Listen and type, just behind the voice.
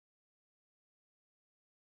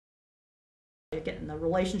You're getting the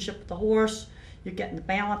relationship with the horse, you're getting the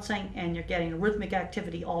balancing, and you're getting rhythmic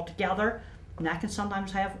activity all together, and that can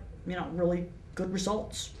sometimes have, really good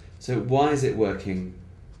results. So why is it working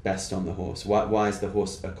best on the horse? Why is the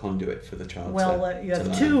horse a conduit for the child? Well, you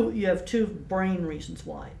have two brain reasons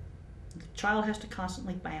why. The child has to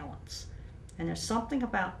constantly balance, and there's something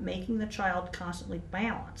about making the child constantly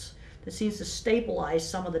balance that seems to stabilize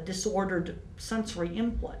some of the disordered sensory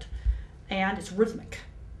input, and it's rhythmic.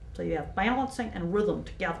 So you have balancing and rhythm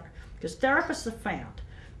together, because therapists have found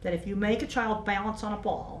that if you make a child balance on a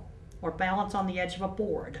ball or balance on the edge of a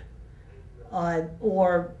board,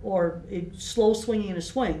 or slow swinging in a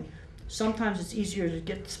swing, sometimes it's easier to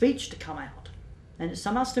get speech to come out. And it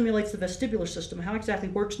somehow stimulates the vestibular system. How it exactly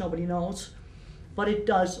works, nobody knows, but it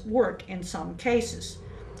does work in some cases.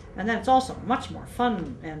 And then it's also much more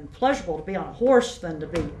fun and pleasurable to be on a horse than to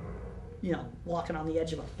be, walking on the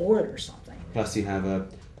edge of a board or something. Plus you have a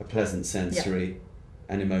pleasant sensory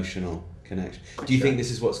and emotional connection. Do you think this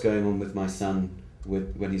is what's going on with my son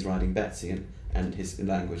when he's riding Betsy and his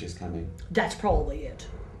language is coming? That's probably it.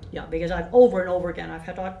 Yeah, because I've over and over again, I've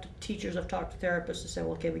talked to teachers, I've talked to therapists to say,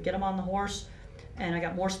 well, okay, we get them on the horse, and I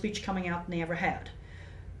got more speech coming out than they ever had.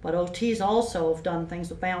 But OTs also have done things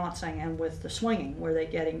with balancing and with the swinging, where they're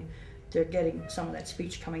getting some of that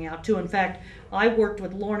speech coming out too. In fact, I worked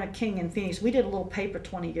with Lorna King in Phoenix. We did a little paper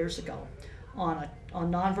 20 years ago on a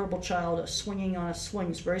nonverbal child swinging on a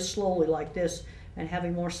swings very slowly like this and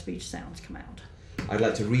having more speech sounds come out. I'd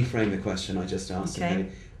like to reframe the question I just asked, okay,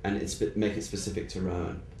 and make it specific to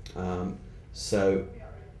Rowan. So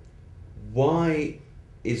why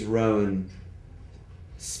is Rowan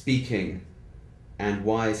speaking and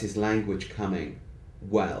why is his language coming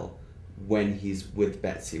well when he's with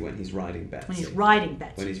Betsy, when he's riding Betsy? When he's riding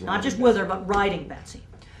Betsy. Not just with her, but riding Betsy.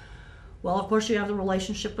 Well, of course, you have the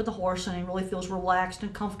relationship with the horse, and he really feels relaxed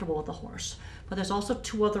and comfortable with the horse. But there's also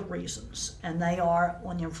two other reasons, and they are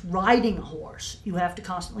when you're riding a horse, you have to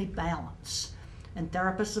constantly balance. And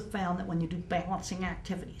therapists have found that when you do balancing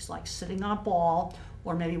activities, like sitting on a ball,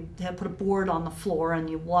 or maybe they put a board on the floor and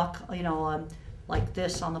you walk, like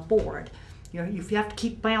this on the board, you have to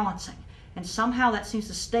keep balancing. And somehow that seems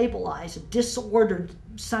to stabilize a disordered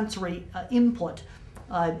sensory input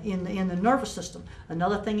in the nervous system.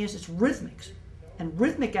 Another thing is it's rhythmic. And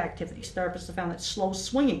rhythmic activities, therapists have found that slow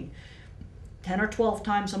swinging 10 or 12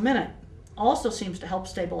 times a minute also seems to help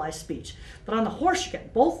stabilize speech. But on the horse, you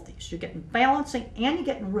get both of these. You're getting balancing and you're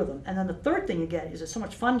getting rhythm. And then the third thing you get is it's so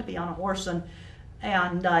much fun to be on a horse, and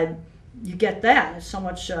you get that. It's so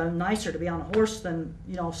much nicer to be on a horse than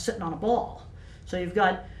sitting on a ball. So you've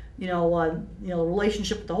got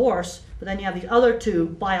relationship with the horse, but then you have these other two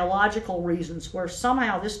biological reasons where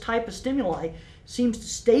somehow this type of stimuli seems to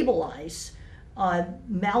stabilize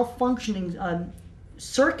malfunctioning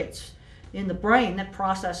circuits in the brain that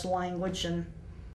process language and